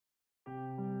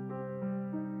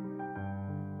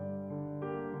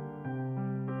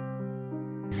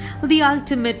The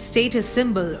ultimate status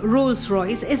symbol,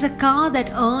 Rolls-Royce, is a car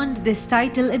that earned this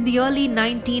title in the early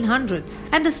 1900s,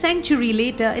 and a century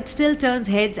later it still turns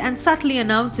heads and subtly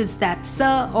announces that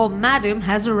Sir or Madam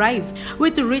has arrived.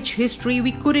 With a rich history,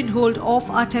 we couldn't hold off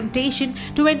our temptation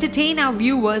to entertain our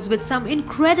viewers with some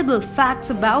incredible facts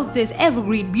about this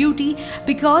evergreen beauty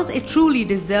because it truly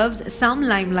deserves some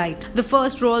limelight. The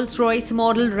first Rolls-Royce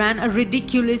model ran a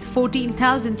ridiculous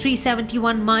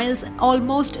 14,371 miles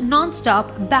almost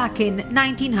non-stop back in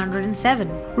 1907.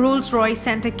 Rolls-Royce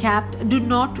center caps do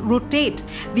not rotate.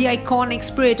 The iconic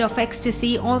spirit of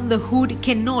ecstasy on the hood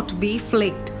cannot be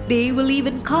flicked. They will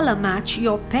even color match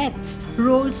your pets.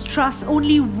 Rolls trusts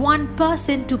only one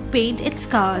person to paint its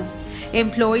cars.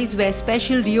 Employees wear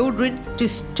special deodorant to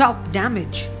stop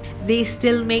damage. They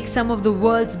still make some of the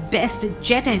world's best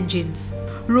jet engines.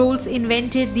 Rolls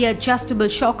invented the adjustable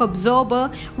shock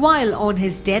absorber while on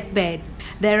his deathbed.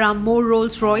 There are more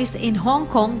Rolls-Royce in Hong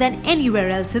Kong than anywhere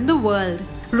else in the world.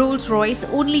 Rolls-Royce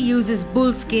only uses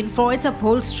bullskin for its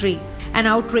upholstery. An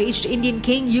outraged Indian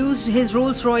king used his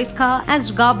Rolls-Royce car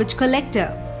as garbage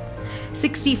collector.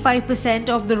 65%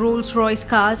 of the Rolls-Royce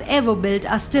cars ever built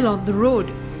are still on the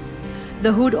road.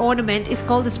 The hood ornament is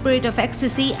called the Spirit of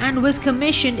Ecstasy and was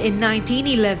commissioned in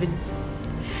 1911.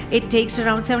 It takes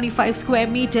around 75 square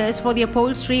meters for the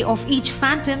upholstery of each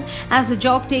Phantom, as the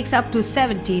job takes up to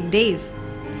 17 days.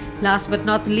 Last but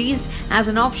not least, as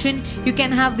an option, you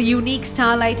can have the unique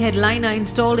Starlight headliner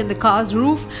installed in the car's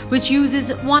roof, which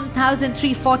uses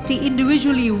 1,340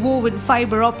 individually woven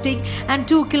fiber optic and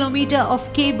 2 km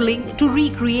of cabling to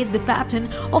recreate the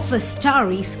pattern of a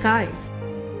starry sky.